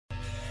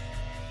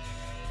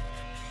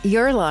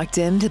You're locked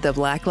into the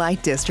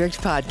Blacklite District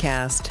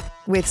podcast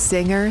with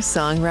singer,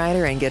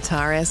 songwriter, and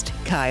guitarist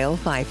Kyle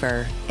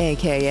Pfeiffer,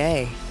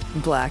 a.k.a.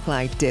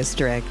 Blacklite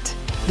District.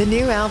 The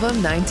new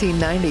album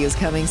 1990 is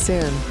coming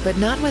soon, but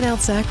not without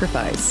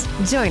sacrifice.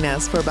 Join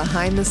us for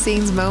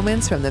behind-the-scenes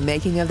moments from the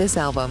making of this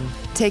album,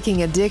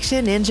 taking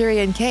addiction, injury,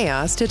 and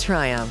chaos to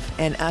triumph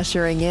and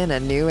ushering in a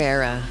new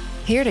era.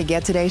 Here to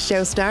get today's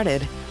show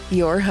started,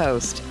 your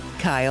host,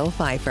 Kyle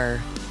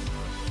Pfeiffer.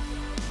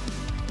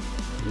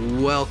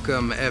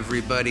 Welcome,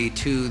 everybody,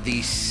 to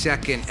the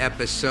second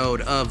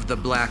episode of the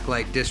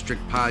Blacklite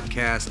District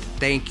podcast.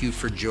 Thank you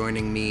for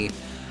joining me.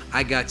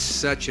 I got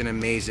such an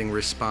amazing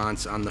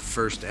response on the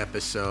first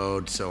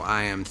episode, so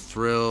I am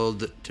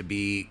thrilled to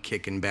be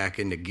kicking back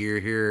into gear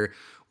here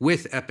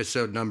with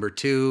episode number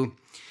 2.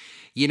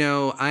 You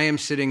know, I am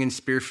sitting in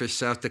Spearfish,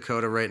 South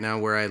Dakota right now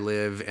where I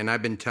live, and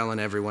I've been telling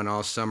everyone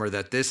all summer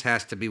that this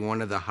has to be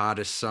one of the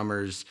hottest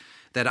summers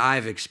that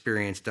I've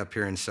experienced up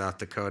here in South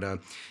Dakota.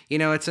 You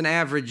know, it's an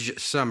average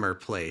summer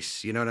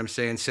place. You know what I'm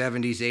saying?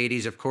 70s,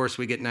 80s. Of course,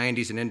 we get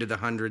 90s and into the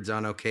hundreds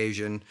on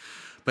occasion.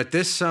 But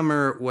this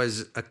summer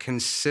was a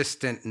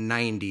consistent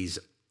 90s,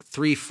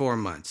 3-4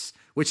 months,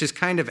 which is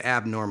kind of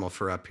abnormal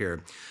for up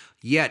here.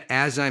 Yet,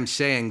 as I'm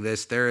saying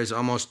this, there is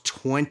almost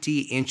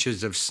 20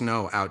 inches of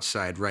snow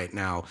outside right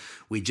now.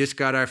 We just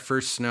got our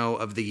first snow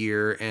of the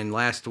year, and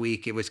last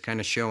week it was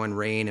kind of showing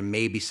rain and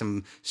maybe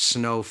some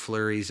snow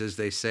flurries, as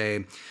they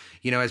say.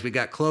 You know, as we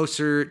got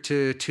closer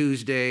to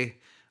Tuesday,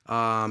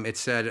 it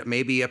said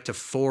maybe up to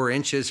 4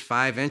 inches,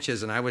 5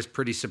 inches, and I was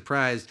pretty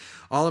surprised.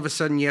 All of a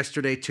sudden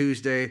yesterday,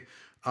 Tuesday,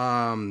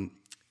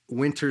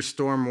 winter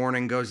storm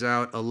warning goes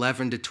out,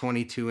 11 to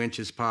 22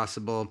 inches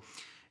possible.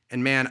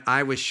 And man,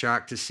 I was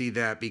shocked to see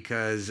that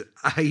because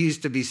I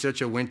used to be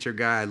such a winter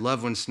guy. I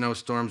love when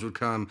snowstorms would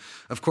come.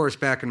 Of course,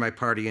 back in my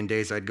partying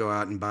days, I'd go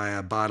out and buy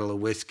a bottle of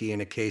whiskey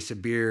and a case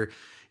of beer,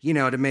 you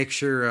know, to make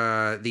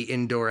sure the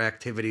indoor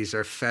activities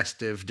are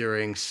festive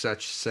during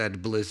such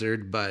said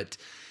blizzard. But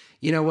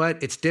you know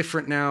what? It's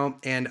different now,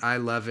 and I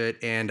love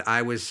it. And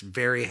I was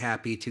very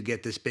happy to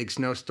get this big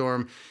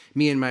snowstorm.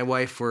 Me and my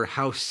wife were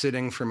house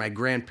sitting for my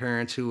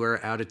grandparents who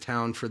are out of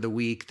town for the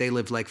week. They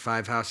lived like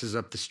 5 houses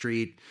up the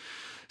street.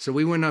 So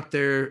we went up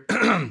there,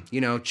 you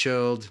know,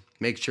 chilled,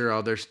 make sure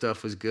all their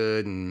stuff was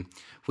good, and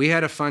we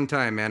had a fun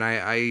time, man.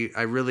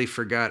 I really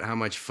forgot how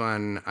much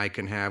fun I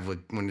can have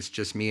when it's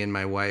just me and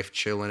my wife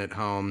chilling at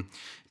home,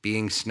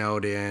 being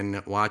snowed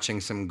in, watching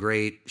some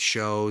great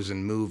shows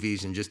and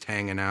movies, and just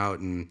hanging out.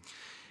 And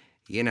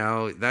you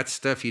know, that's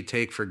stuff you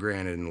take for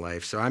granted in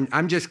life. So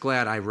I'm just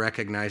glad I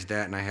recognized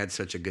that, and I had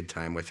such a good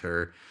time with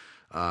her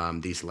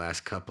these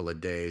last couple of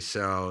days.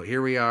 So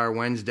here we are,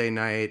 Wednesday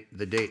night.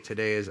 The date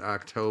today is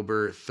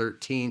October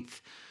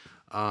 13th.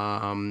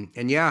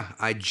 And yeah,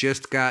 I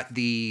just got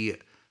the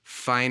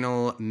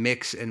final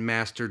mix and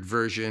mastered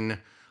version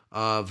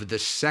of the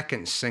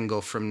second single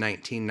from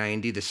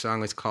 1990. The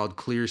song is called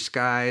Clear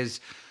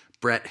Skies.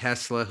 Brett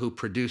Hessla, who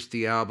produced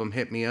the album,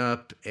 hit me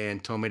up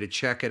and told me to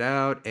check it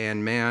out.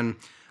 And man,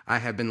 I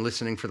have been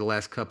listening for the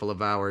last couple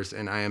of hours,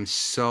 and I am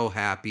so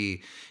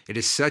happy. It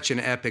is such an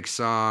epic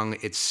song.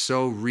 It's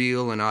so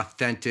real and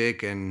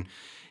authentic. And,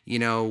 you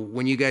know,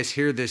 when you guys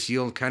hear this,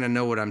 you'll kind of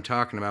know what I'm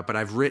talking about. But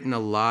I've written a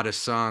lot of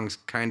songs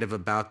kind of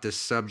about this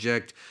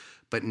subject,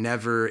 but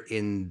never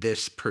in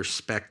this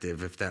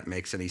perspective, if that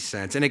makes any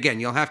sense. And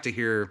again, you'll have to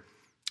hear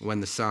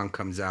when the song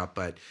comes out.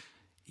 But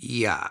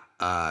yeah,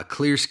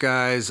 Clear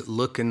Skies,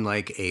 looking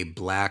like a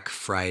Black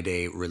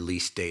Friday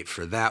release date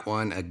for that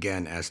one,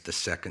 again, as the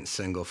second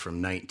single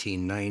from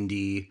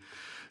 1990.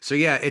 So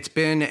yeah, it's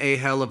been a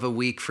hell of a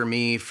week for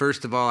me.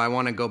 First of all, I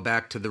want to go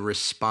back to the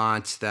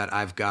response that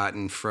I've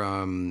gotten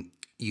from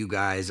you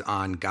guys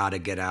on Gotta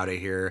Get Out of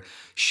Here.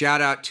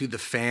 Shout out to the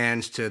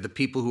fans, to the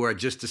people who are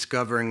just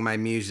discovering my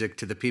music,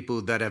 to the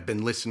people that have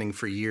been listening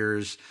for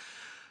years.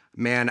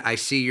 Man, I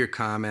see your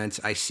comments.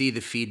 I see the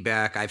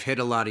feedback. I've hit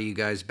a lot of you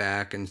guys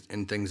back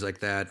and things like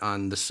that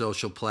on the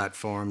social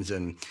platforms.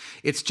 And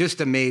it's just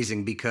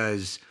amazing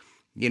because,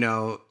 you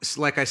know,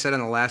 like I said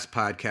on the last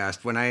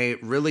podcast, when I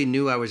really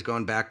knew I was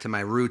going back to my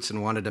roots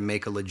and wanted to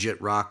make a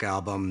legit rock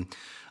album,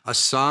 a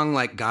song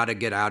like Gotta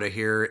Get Out of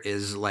Here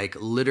is like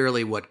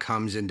literally what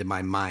comes into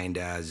my mind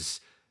as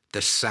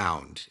the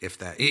sound, if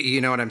that, you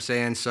know what I'm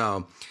saying?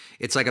 So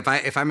it's like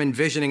if I'm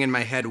envisioning in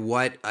my head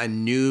what a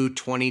new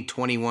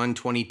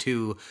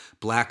 2021-22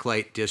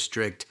 Blacklite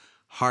District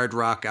hard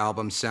rock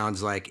album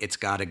sounds like, it's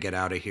Gotta Get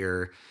Out of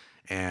Here.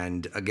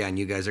 And again,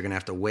 you guys are going to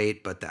have to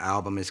wait, but the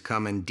album is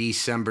coming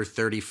December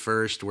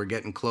 31st. We're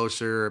getting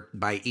closer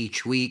by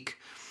each week.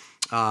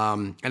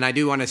 And I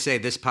do want to say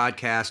this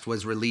podcast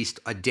was released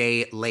a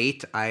day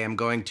late. I am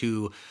going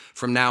to,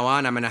 from now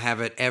on, I'm going to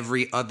have it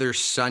every other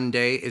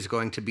Sunday is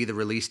going to be the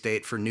release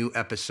date for new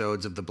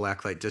episodes of the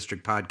Blacklite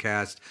District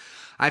podcast.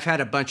 I've had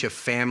a bunch of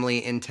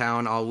family in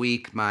town all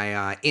week.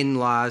 My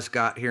in-laws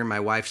got here, my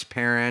wife's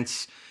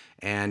parents,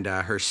 and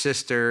her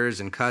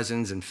sisters and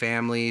cousins and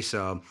family.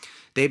 So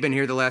they've been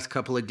here the last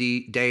couple of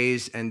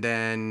days. And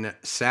then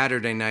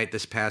Saturday night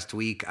this past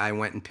week, I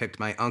went and picked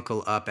my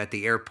uncle up at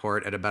the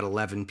airport at about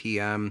 11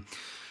 p.m.,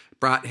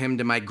 brought him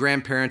to my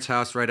grandparents'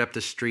 house right up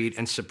the street,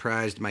 and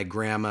surprised my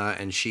grandma,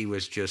 and she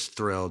was just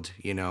thrilled,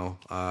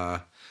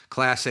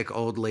 classic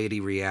old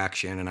lady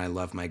reaction, and I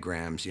love my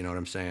grams, you know what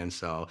I'm saying?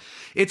 So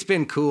it's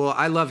been cool.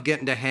 I love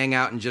getting to hang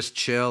out and just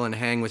chill and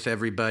hang with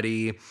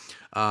everybody.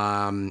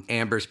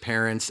 Amber's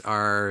parents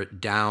are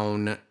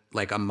down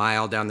like a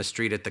mile down the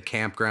street at the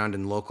campground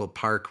and local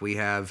park. We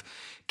have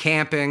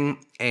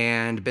camping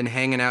and been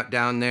hanging out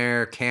down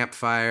there,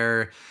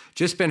 campfire,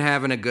 just been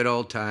having a good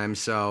old time.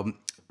 So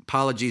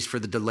apologies for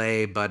the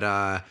delay, but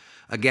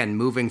again,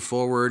 moving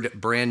forward,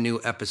 brand new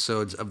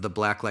episodes of the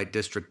Blacklite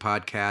District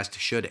podcast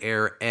should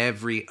air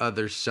every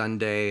other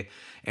Sunday.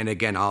 And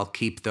again, I'll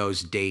keep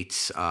those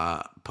dates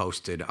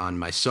posted on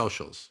my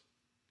socials.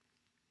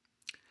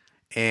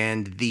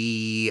 And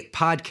the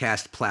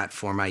podcast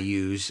platform I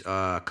use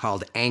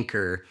called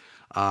Anchor,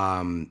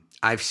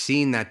 I've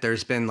seen that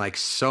there's been like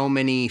so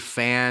many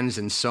fans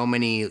and so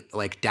many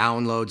like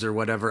downloads or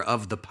whatever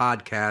of the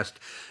podcast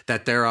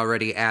that they're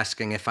already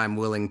asking if I'm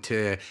willing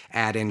to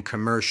add in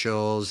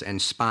commercials and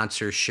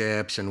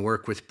sponsorships and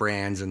work with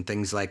brands and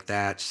things like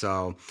that.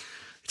 So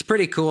it's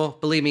pretty cool.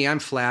 Believe me, I'm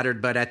flattered.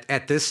 But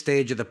at this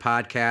stage of the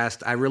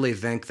podcast, I really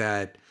think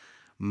that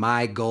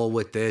my goal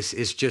with this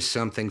is just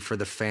something for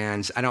the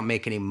fans. I don't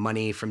make any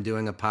money from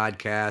doing a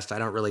podcast. I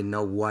don't really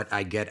know what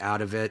I get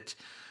out of it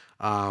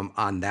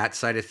on that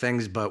side of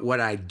things. But what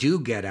I do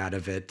get out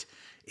of it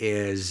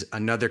is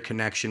another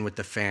connection with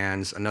the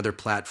fans, another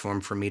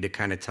platform for me to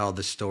kind of tell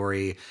the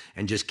story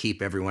and just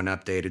keep everyone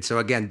updated. So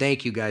again,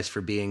 thank you guys for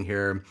being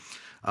here.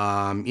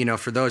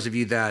 For those of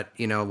you that,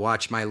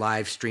 watch my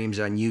live streams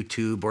on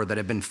YouTube or that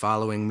have been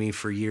following me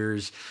for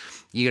years,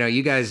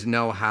 you guys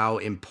know how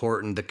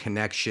important the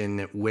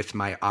connection with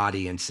my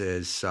audience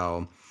is.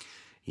 So,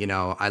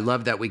 I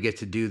love that we get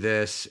to do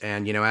this.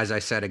 And, as I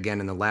said again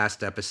in the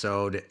last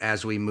episode,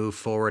 as we move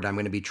forward, I'm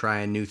going to be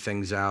trying new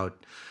things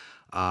out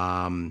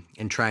and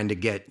trying to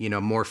get,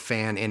 more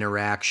fan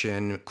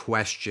interaction,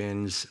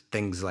 questions,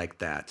 things like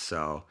that.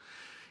 So,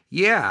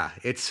 yeah,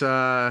 it's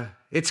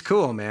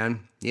cool,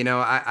 man.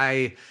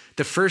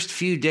 The first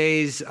few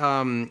days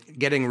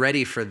getting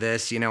ready for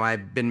this,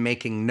 I've been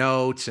making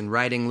notes and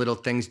writing little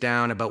things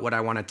down about what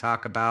I want to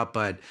talk about.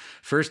 But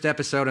first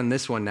episode on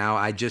this one now,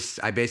 I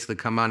basically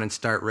come on and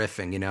start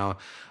riffing,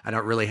 I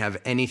don't really have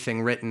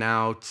anything written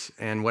out.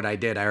 And what I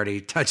did, I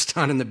already touched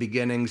on in the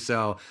beginning.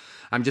 So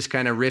I'm just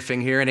kind of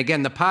riffing here. And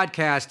again, the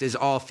podcast is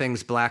all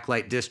things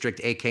Blacklite District,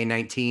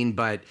 AK-19.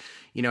 But,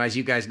 as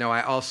you guys know,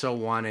 I also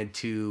wanted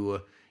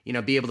to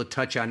be able to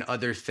touch on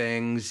other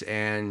things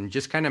and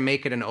just kind of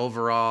make it an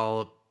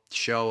overall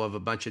show of a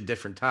bunch of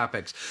different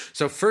topics.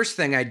 So first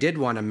thing I did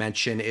want to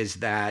mention is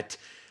that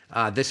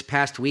this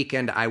past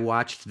weekend, I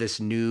watched this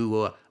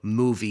new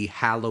movie,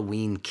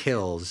 Halloween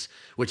Kills,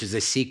 which is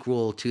a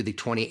sequel to the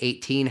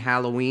 2018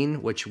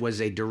 Halloween, which was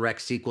a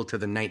direct sequel to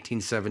the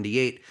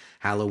 1978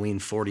 Halloween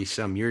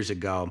 40-some years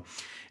ago.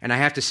 And I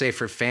have to say,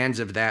 for fans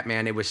of that,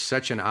 man, it was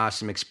such an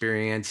awesome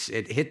experience.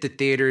 It hit the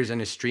theaters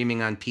and is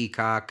streaming on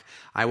Peacock.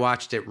 I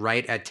watched it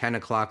right at 10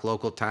 o'clock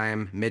local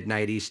time,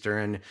 midnight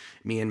Eastern,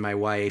 me and my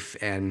wife.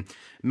 And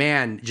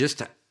man,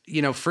 just,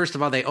 first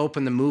of all, they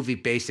opened the movie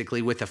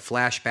basically with a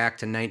flashback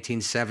to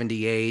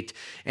 1978.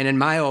 And in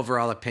my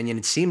overall opinion,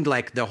 it seemed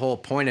like the whole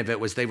point of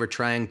it was they were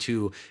trying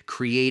to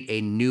create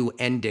a new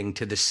ending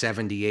to the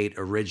 78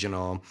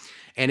 original.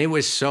 And it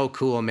was so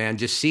cool, man,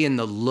 just seeing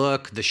the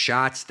look, the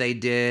shots they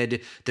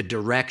did, the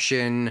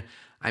direction.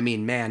 I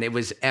mean, man, it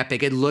was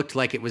epic. It looked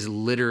like it was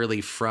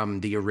literally from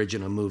the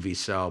original movie.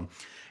 So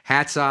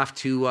hats off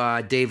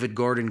to David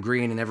Gordon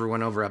Green and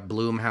everyone over at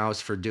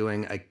Blumhouse for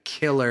doing a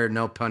killer,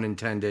 no pun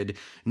intended,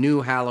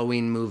 new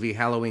Halloween movie,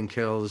 Halloween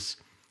Kills.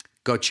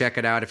 Go check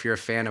it out if you're a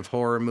fan of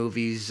horror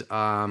movies.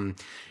 And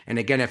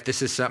again, if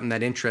this is something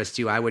that interests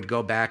you, I would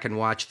go back and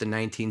watch the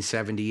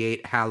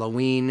 1978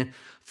 Halloween,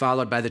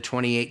 followed by the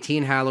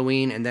 2018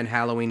 Halloween, and then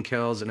Halloween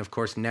Kills. And of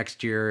course,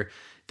 next year,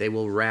 they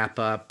will wrap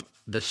up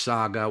the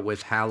saga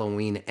with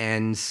Halloween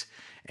Ends.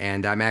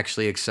 And I'm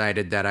actually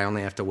excited that I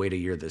only have to wait a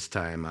year this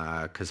time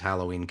because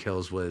Halloween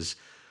Kills was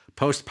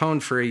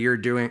postponed for a year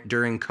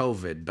during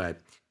COVID. But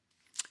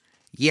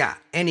yeah,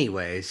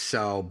 anyway,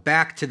 so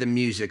back to the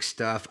music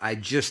stuff. I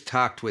just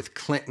talked with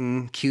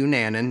Clinton Q.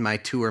 Nannon, my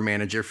tour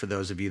manager, for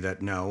those of you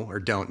that know, or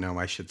don't know,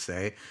 I should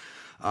say.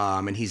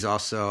 And he's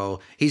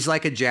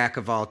like a jack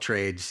of all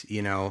trades,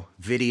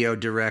 video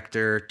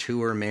director,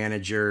 tour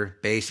manager,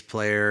 bass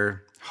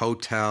player,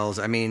 hotels.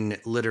 I mean,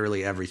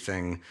 literally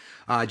everything.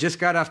 Just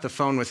got off the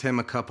phone with him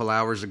a couple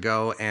hours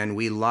ago and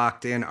we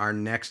locked in our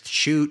next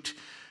shoot.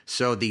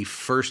 So the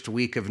first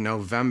week of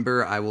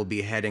November, I will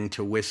be heading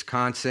to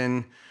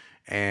Wisconsin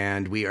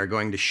and we are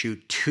going to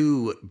shoot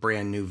 2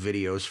 brand new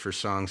videos for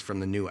songs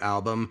from the new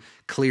album.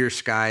 Clear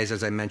Skies,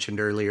 as I mentioned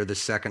earlier, the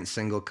second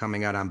single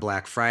coming out on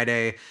Black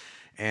Friday.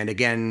 And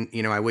again,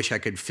 I wish I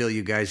could fill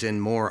you guys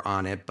in more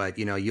on it, but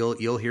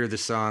you'll hear the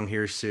song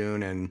here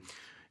soon. And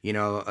You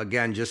know,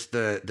 again, just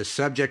the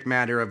subject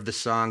matter of the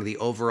song, the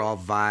overall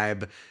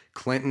vibe.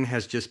 Clinton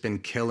has just been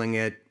killing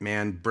it,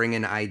 man,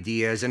 bringing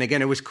ideas. And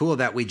again, it was cool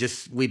that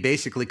we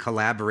basically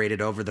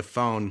collaborated over the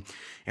phone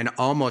and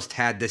almost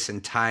had this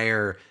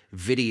entire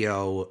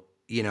video,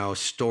 you know,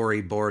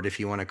 storyboard, if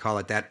you want to call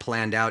it that,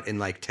 planned out in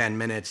like 10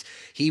 minutes.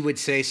 He would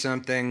say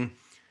something,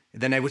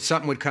 then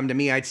something would come to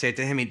me, I'd say it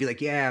to him, he'd be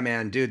like, yeah,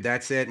 man, dude,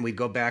 that's it. And we'd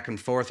go back and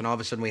forth, and all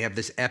of a sudden we have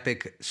this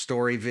epic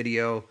story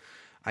video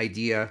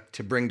idea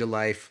to bring to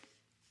life.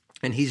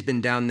 And he's been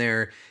down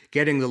there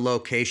getting the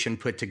location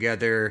put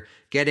together,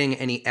 getting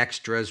any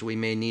extras we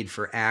may need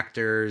for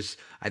actors.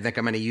 I think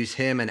I'm going to use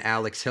him and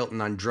Alex Hilton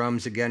on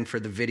drums again for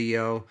the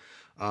video.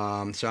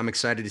 So I'm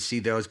excited to see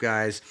those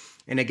guys.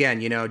 And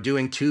again, you know,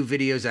 doing 2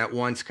 videos at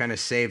once kind of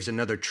saves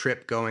another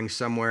trip going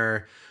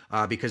somewhere,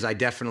 because I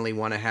definitely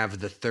want to have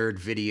the 3rd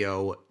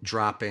video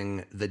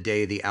dropping the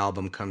day the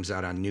album comes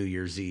out on New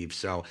Year's Eve.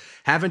 So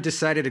haven't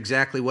decided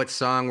exactly what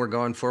song we're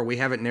going for. We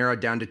haven't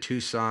narrowed down to 2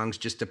 songs.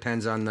 Just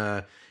depends on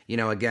the, you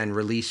know, again,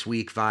 release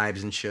week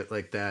vibes and shit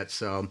like that.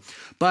 So,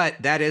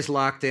 but that is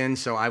locked in.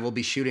 So I will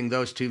be shooting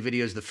those 2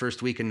 videos the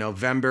first week in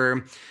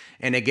November.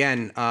 And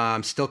again,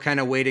 I'm still kind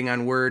of waiting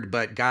on word,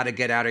 but Gotta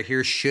Get Out of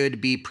Here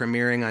should be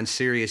premiering on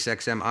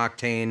SiriusXM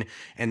Octane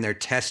and their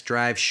test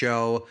drive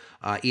show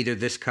either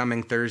this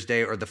coming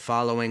Thursday or the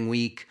following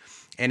week.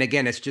 And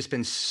again, it's just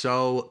been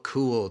so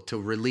cool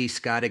to release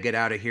Gotta Get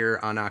Out of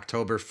Here on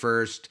October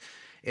 1st.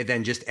 And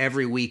then just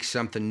every week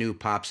something new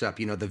pops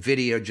up. You know, the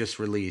video just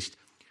released.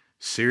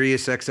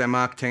 SiriusXM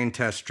Octane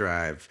test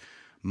drive.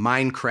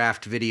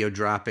 Minecraft video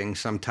dropping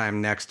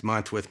sometime next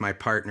month with my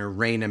partner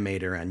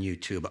Rainimator on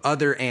YouTube.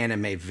 Other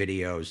anime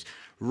videos,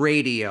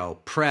 radio,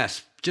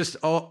 press, just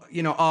all,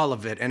 you know, all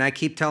of it. And I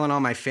keep telling all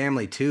my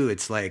family too,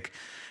 it's like,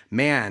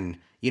 man,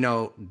 you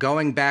know,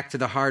 going back to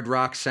the hard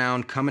rock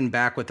sound, coming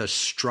back with a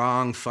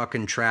strong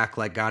fucking track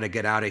like Gotta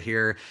Get Out of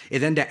Here,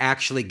 and then to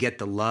actually get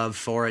the love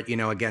for it, you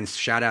know, again,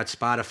 shout out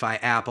Spotify,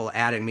 Apple,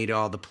 adding me to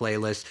all the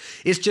playlists.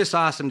 It's just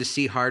awesome to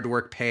see hard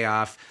work pay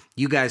off.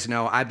 You guys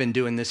know I've been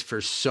doing this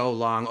for so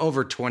long,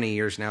 over 20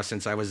 years now,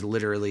 since I was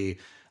literally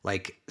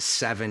like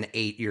 7,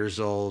 8 years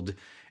old.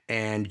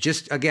 And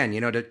just, again,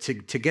 you know, to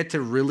get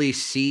to really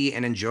see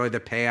and enjoy the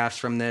payoffs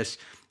from this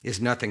is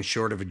nothing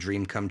short of a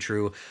dream come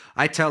true.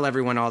 I tell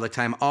everyone all the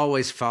time,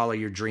 always follow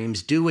your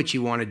dreams. Do what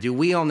you want to do.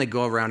 We only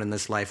go around in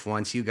this life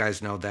once. You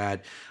guys know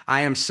that.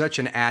 I am such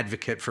an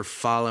advocate for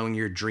following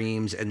your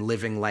dreams and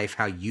living life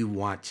how you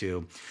want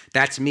to.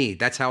 That's me.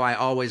 That's how I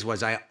always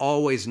was. I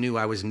always knew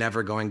I was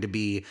never going to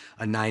be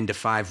a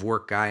 9-to-5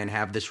 work guy and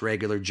have this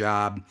regular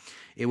job.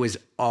 It was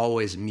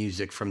always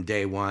music from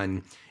day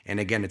one. And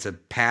again, it's a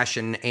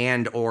passion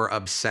and or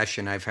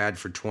obsession I've had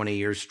for 20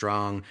 years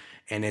strong.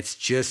 And it's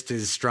just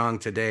as strong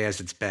today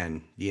as it's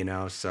been, you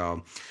know?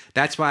 So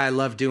that's why I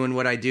love doing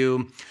what I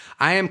do.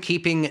 I am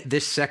keeping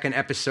this second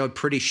episode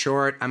pretty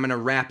short. I'm going to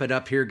wrap it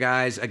up here,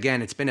 guys.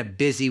 Again, it's been a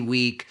busy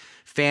week,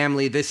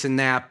 family, this and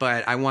that,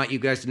 but I want you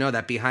guys to know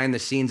that behind the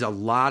scenes, a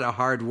lot of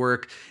hard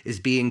work is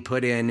being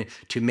put in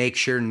to make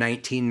sure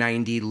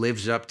 1990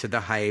 lives up to the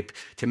hype,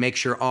 to make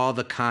sure all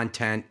the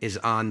content is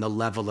on the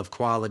level of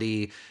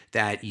quality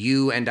that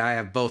you and I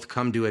have both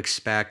come to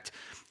expect.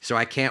 So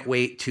I can't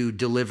wait to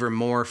deliver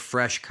more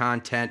fresh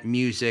content,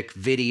 music,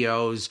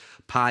 videos,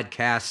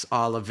 podcasts,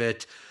 all of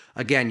it.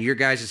 Again, your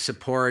guys'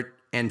 support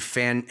and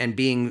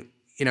being,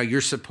 you know,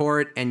 your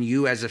support and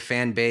you as a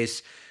fan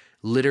base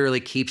literally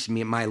keeps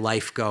my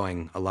life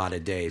going a lot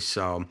of days.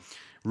 So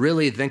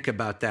really think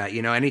about that.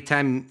 You know,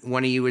 anytime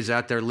one of you is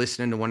out there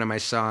listening to one of my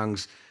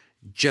songs,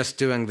 just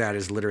doing that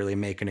is literally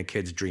making a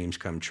kid's dreams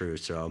come true.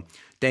 So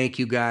thank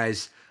you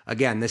guys.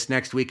 Again, this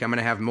next week I'm going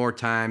to have more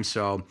time.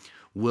 So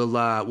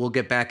we'll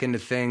get back into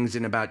things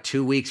in about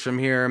 2 weeks from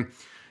here.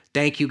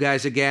 Thank you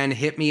guys again.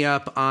 Hit me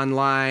up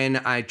online.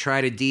 I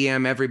try to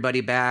DM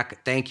everybody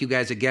back. Thank you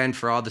guys again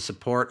for all the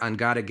support on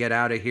Gotta Get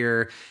Out of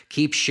Here.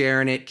 Keep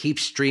sharing it, keep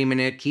streaming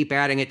it, keep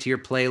adding it to your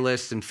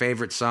playlists and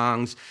favorite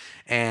songs,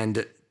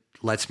 and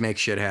let's make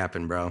shit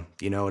happen, bro.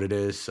 You know what it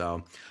is.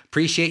 So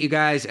appreciate you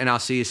guys, and I'll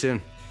see you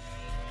soon.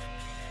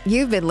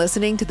 You've been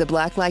listening to the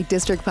Blacklite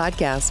District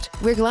podcast.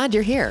 We're glad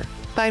you're here.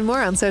 Find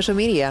more on social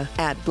media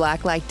at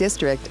Blacklite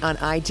District on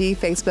IG,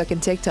 Facebook,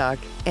 and TikTok,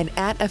 and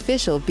at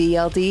official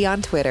BLD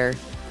on Twitter.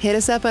 Hit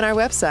us up on our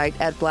website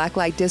at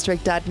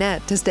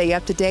blacklightdistrict.net to stay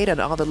up to date on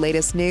all the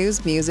latest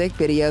news, music,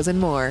 videos, and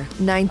more.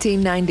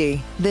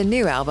 1990, the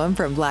new album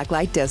from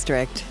Blacklite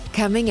District.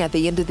 Coming at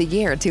the end of the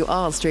year to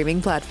all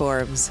streaming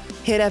platforms.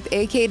 Hit up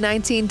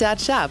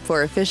ak19.shop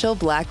for official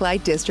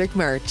Blacklite District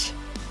merch.